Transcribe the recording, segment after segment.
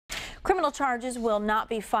Criminal charges will not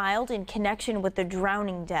be filed in connection with the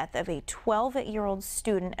drowning death of a 12-year-old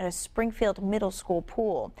student at a Springfield middle school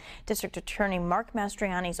pool. District Attorney Mark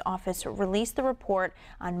Mastriani's office released the report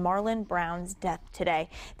on Marlon Brown's death today.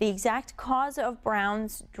 The exact cause of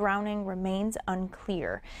Brown's drowning remains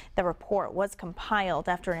unclear. The report was compiled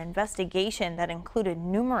after an investigation that included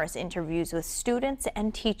numerous interviews with students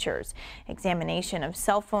and teachers, examination of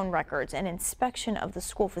cell phone records, and inspection of the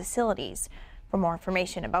school facilities. For more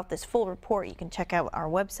information about this full report, you can check out our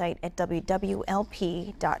website at wwlp.com.